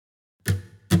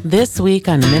This week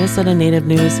on Minnesota Native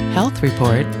News Health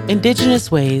Report, Indigenous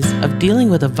ways of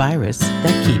dealing with a virus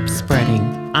that keeps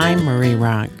spreading. I'm Marie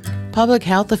Ronk. Public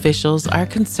health officials are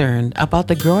concerned about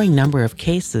the growing number of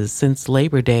cases since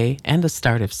Labor Day and the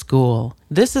start of school.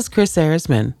 This is Chris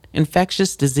Ayersman,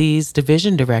 Infectious Disease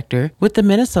Division Director with the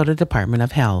Minnesota Department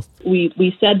of Health.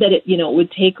 We said that it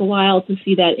would take a while to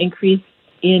see that increase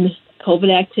in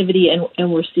COVID activity,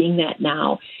 and we're seeing that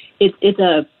now. It's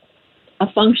a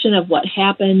function of what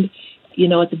happened,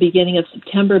 at the beginning of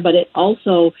September, but it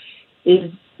also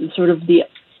is sort of the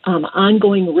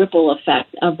ongoing ripple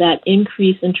effect of that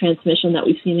increase in transmission that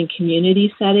we've seen in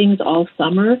community settings all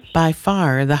summer. By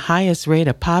far, the highest rate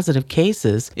of positive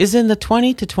cases is in the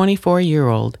 20 to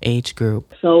 24-year-old age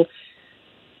group. So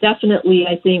definitely,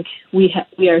 I think we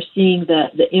are seeing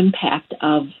the impact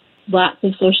of lots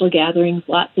of social gatherings,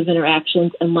 lots of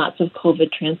interactions, and lots of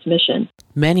COVID transmission.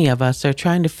 Many of us are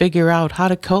trying to figure out how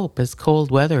to cope as cold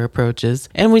weather approaches,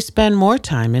 and we spend more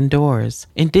time indoors.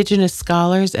 Indigenous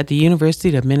scholars at the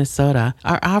University of Minnesota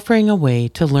are offering a way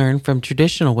to learn from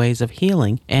traditional ways of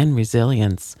healing and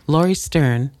resilience. Lori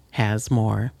Stern has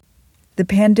more. The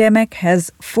pandemic has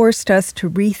forced us to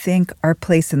rethink our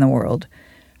place in the world,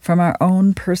 from our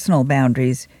own personal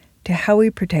boundaries to how we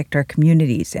protect our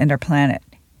communities and our planet.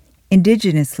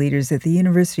 Indigenous leaders at the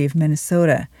University of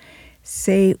Minnesota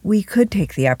say we could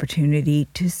take the opportunity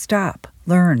to stop,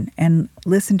 learn, and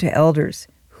listen to elders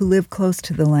who live close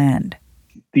to the land.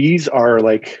 These are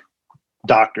like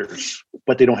doctors,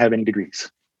 but they don't have any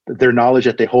degrees. Their knowledge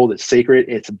that they hold is sacred,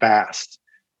 it's vast,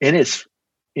 and it's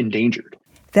endangered.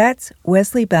 That's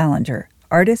Wesley Ballinger,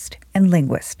 artist and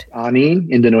linguist. Ani,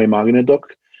 Indanoy Maganadok,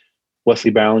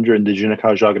 Wesley Ballinger, Indigena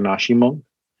Kajaganashimon,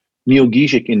 Neil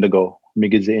Gijik Indigo,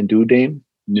 Migize Indudame,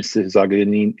 Nisse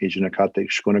Zaganin, Ejinakate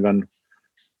Shkonagan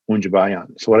Unjabayan.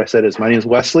 So what I said is, my name is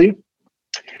Wesley.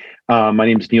 My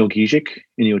name is Neil Gijik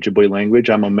in the Ojibwe language.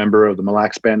 I'm a member of the Mille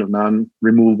Lacs Band of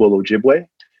Non-Removable Ojibwe,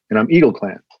 and I'm Eagle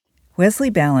Clan. Wesley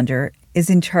Ballinger is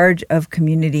in charge of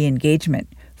community engagement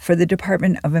for the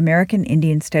Department of American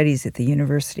Indian Studies at the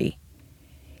university.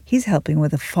 He's helping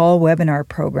with a fall webinar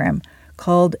program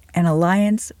called An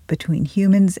Alliance Between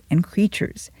Humans and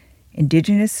Creatures,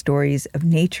 Indigenous Stories of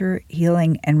Nature,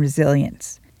 Healing, and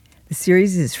Resilience. The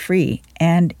series is free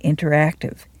and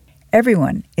interactive.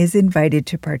 Everyone is invited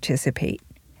to participate.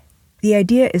 The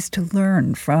idea is to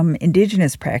learn from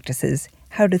Indigenous practices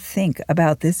how to think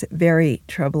about this very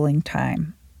troubling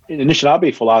time.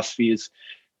 Anishinaabe philosophy is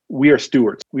we are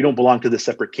stewards. We don't belong to this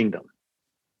separate kingdom.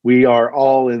 We are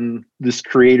all in this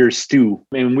creator's stew,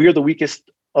 and we are the weakest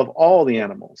of all the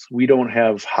animals. We don't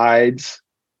have hides.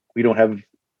 We don't have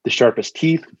the sharpest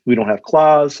teeth. We don't have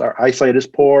claws. Our eyesight is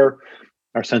poor.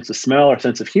 Our sense of smell, our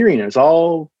sense of hearing is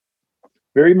all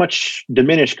very much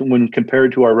diminished when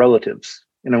compared to our relatives.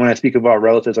 And when I speak of our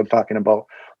relatives, I'm talking about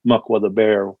Muckwa the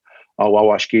bear,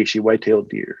 Wawashkeshi white-tailed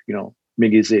deer,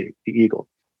 Migize the eagle.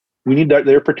 We need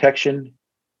their protection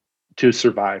to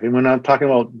survive. And when I'm talking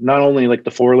about not only like the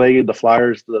four-legged, the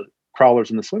flyers, the crawlers,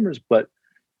 and the swimmers, but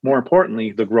more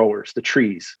importantly, the growers, the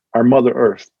trees, our Mother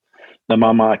Earth, the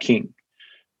Mama King.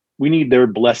 We need their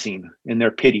blessing and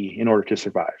their pity in order to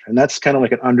survive. And that's kind of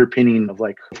like an underpinning of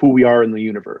like who we are in the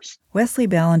universe. Wesley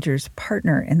Ballinger's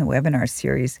partner in the webinar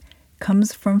series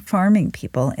comes from farming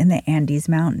people in the Andes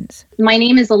Mountains. My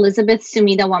name is Elizabeth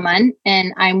Sumida Waman,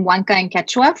 and I'm Huanca in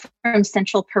Quechua from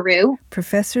central Peru.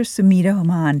 Professor Sumida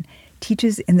Waman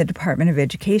teaches in the Department of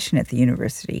Education at the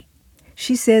university.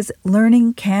 She says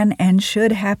learning can and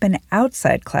should happen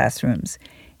outside classrooms,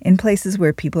 in places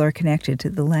where people are connected to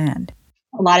the land.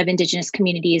 A lot of Indigenous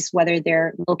communities, whether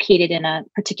they're located in a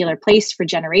particular place for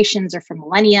generations or for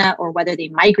millennia, or whether they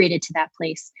migrated to that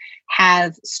place,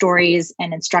 have stories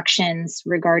and instructions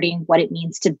regarding what it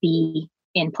means to be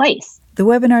in place. The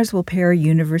webinars will pair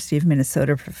University of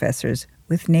Minnesota professors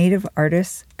with Native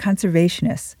artists,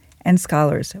 conservationists, and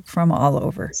scholars from all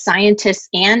over. Scientists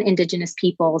and Indigenous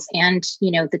peoples and,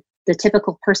 the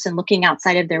typical person looking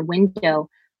outside of their window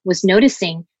was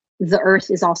noticing the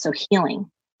earth is also healing.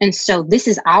 And so this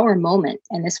is our moment,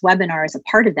 and this webinar is a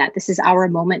part of that. This is our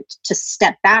moment to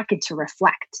step back and to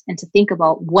reflect and to think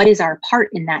about what is our part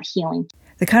in that healing.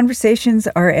 The conversations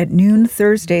are at noon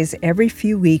Thursdays every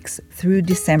few weeks through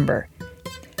December.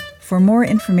 For more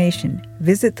information,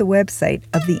 visit the website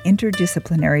of the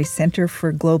Interdisciplinary Center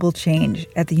for Global Change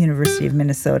at the University of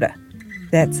Minnesota.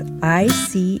 That's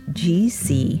icgc.umn.edu.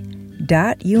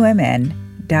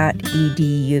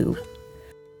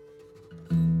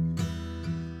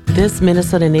 This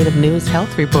Minnesota Native News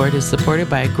Health Report is supported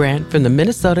by a grant from the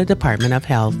Minnesota Department of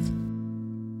Health.